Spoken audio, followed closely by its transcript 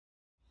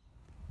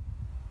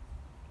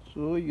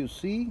So you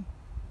see,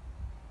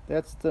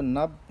 that's the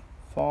nub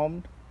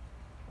formed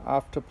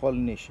after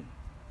pollination,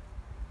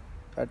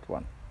 that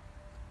one,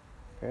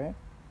 okay,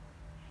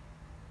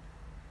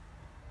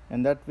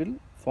 and that will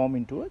form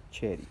into a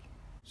cherry.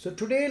 So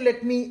today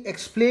let me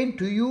explain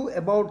to you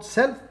about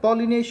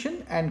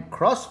self-pollination and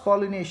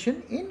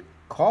cross-pollination in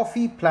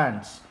coffee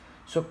plants.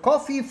 So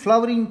coffee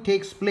flowering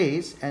takes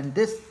place, and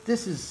this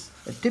is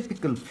a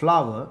typical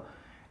flower,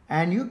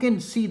 and you can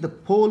see the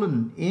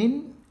pollen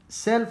in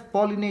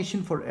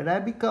self-pollination for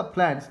Arabica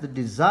plants. The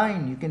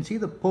design, you can see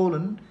the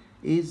pollen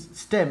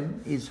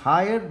stem is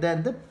higher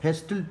than the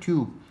pestle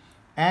tube,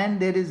 and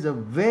there is a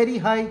very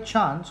high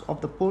chance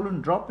of the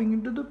pollen dropping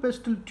into the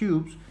pestle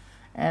tubes,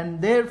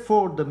 and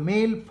therefore the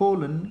male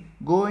pollen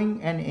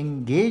going and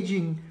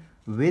engaging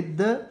with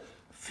the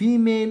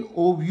female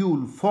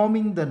ovule,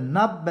 forming the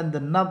nub, and the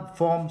nub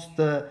forms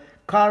the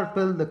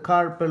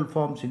carpel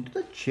forms into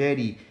the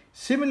cherry.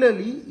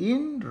 Similarly,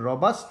 in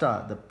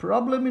Robusta, the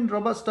problem in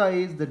Robusta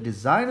is the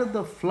design of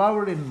the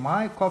flower in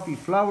my coffee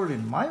flower,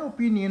 in my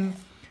opinion,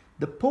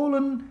 the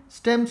pollen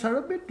stems are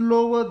a bit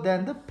lower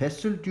than the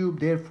pestle tube,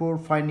 therefore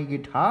finding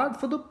it hard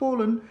for the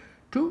pollen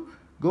to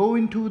go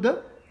into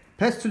the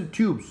pestle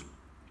tubes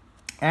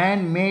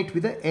and mate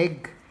with the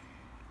egg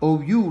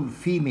ovule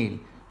female.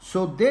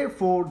 So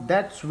therefore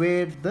that's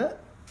where the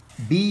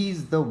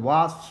bees, the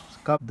wasps,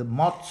 the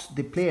moths,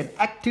 they play an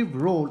active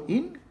role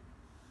in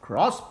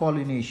cross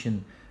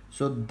pollination.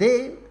 So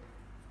they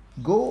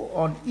go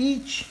on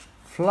each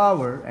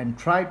flower and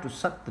try to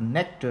suck the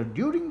nectar.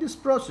 During this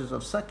process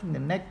of sucking the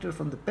nectar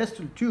from the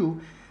pestle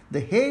tube,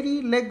 the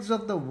hairy legs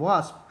of the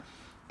wasp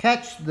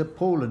catch the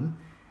pollen,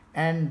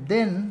 and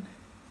then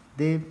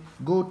they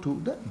go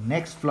to the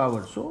next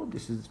flower. So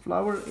this is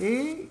flower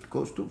A, it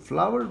goes to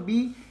flower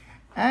B,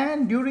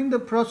 and during the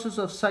process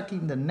of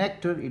sucking the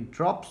nectar, it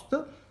drops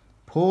the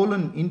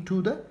pollen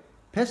into the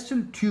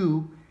pestle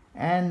tube,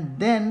 and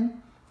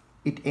then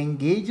it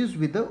engages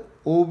with the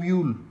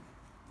ovule,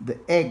 the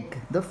egg,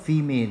 the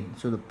female.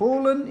 So the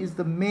pollen is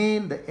the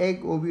male, the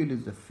egg ovule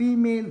is the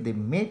female. They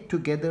mate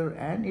together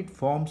and it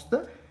forms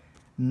the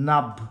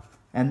nub,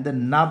 and the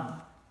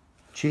nub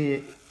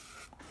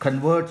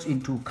converts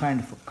into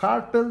kind of a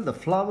carpel. The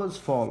flowers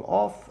fall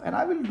off, and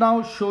I will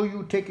now show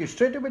you, take you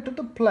straight away to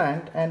the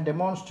plant and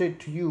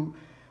demonstrate to you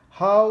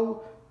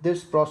how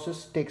this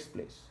process takes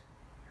place.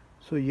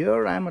 So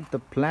here I am at the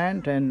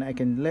plant, and I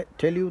can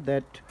tell you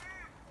that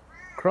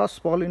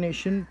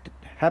cross-pollination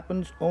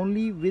happens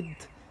only with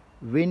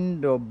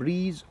wind or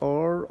breeze,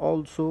 or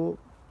also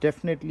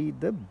definitely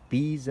the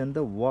bees and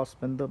the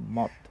wasp and the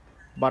moth.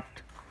 But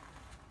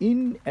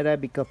in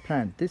Arabica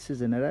plant, this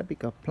is an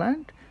Arabica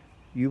plant,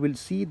 you will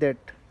see that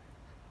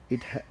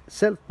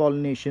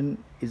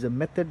self-pollination is a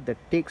method that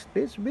takes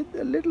place with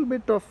a little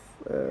bit of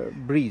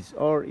breeze,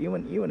 or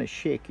even a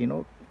shake.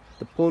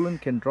 The pollen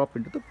can drop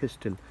into the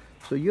pistil.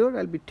 So here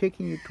I'll be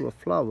taking you to a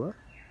flower.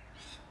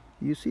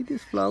 You see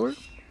this flower?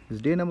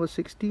 It's day number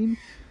 16.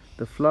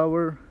 The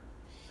flower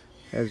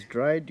has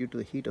dried due to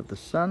the heat of the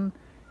sun.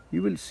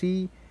 You will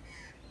see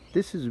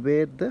this is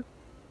where the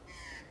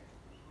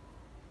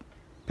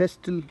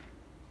pestle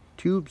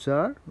tubes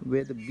are,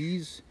 where the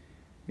bees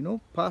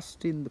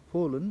passed in the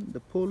pollen. The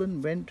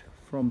pollen went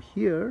from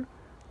here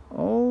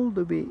all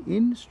the way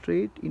in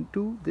straight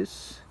into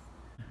this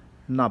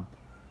nub.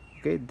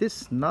 Okay,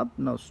 this nub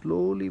now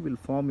slowly will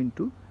form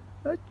into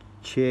a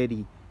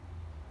cherry.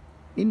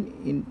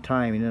 In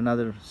time, in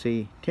another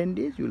say 10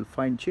 days, you will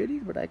find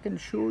cherries, but I can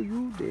show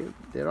you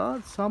there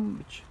are some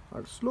which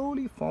are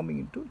slowly forming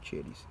into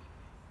cherries.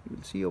 You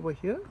will see over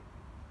here.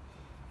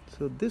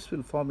 So this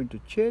will form into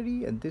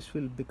cherry, and this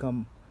will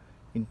become,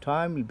 in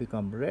time will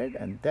become red,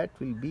 and that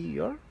will be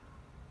your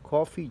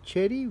coffee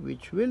cherry,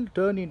 which will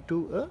turn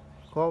into a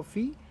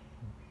coffee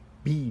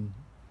bean.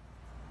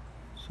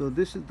 So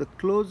this is the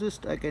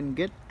closest I can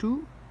get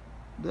to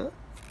the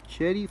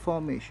cherry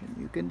formation.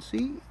 You can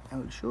see, I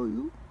will show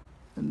you,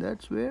 and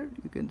that's where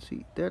you can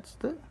see that's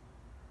the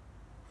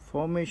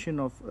formation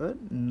of a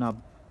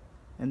nub,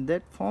 and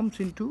that forms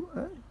into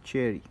a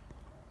cherry.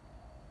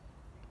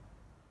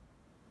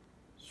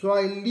 So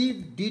I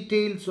leave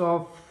details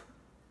of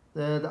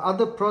the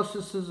other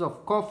processes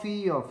of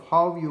coffee, of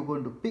how you're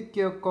going to pick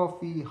your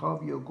coffee,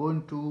 how you're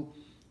going to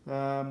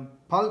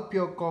pulp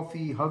your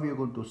coffee, how you're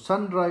going to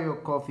sun dry your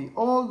coffee.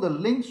 All the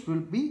links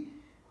will be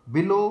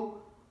below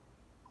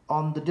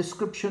on the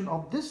description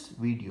of this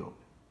video.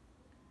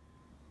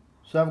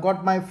 So I've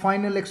got my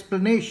final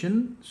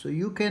explanation. So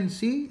you can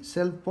see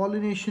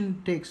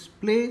self-pollination takes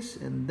place,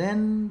 and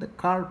then the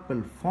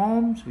carpel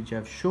forms, which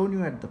I've shown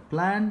you at the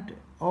plant.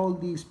 All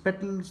these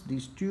petals,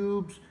 these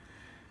tubes,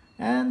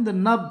 and the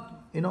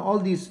nub, all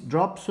these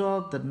drops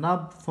off, the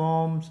nub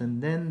forms,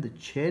 and then the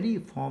cherry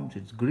forms.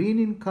 It's green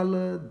in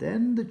color.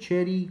 Then the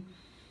cherry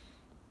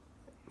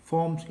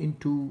forms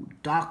into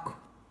dark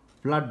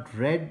blood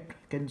red,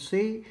 I can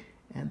say,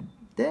 and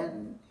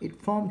then it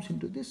forms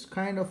into this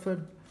kind of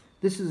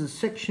this is a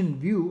section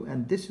view,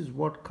 and this is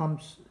what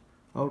comes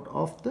out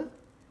of the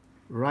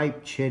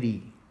ripe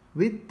cherry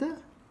with the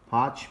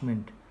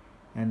parchment,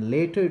 and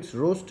later it's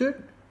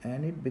roasted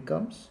and it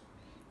becomes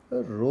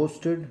a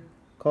roasted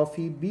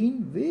coffee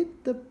bean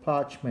with the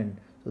parchment.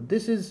 So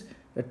this is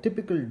a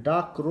typical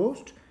dark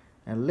roast,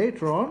 and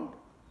later on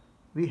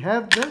we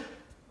have the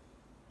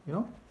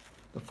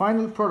the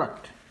final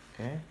product.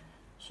 Okay,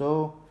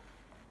 so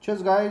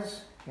cheers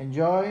guys,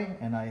 enjoy,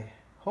 and I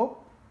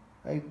hope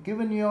I've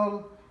given you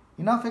all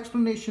enough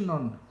explanation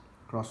on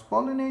cross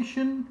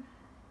pollination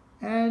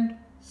and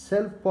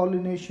self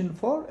pollination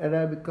for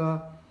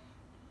Arabica.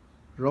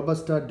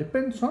 Robusta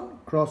depends on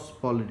cross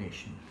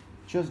pollination.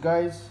 Cheers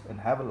guys, and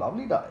have a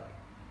lovely day.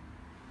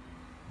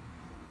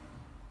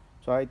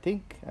 So I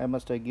think I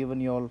must have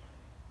given you all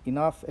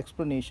enough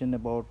explanation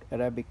about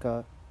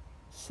Arabica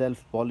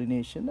self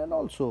pollination and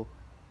also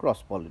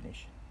cross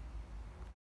pollination.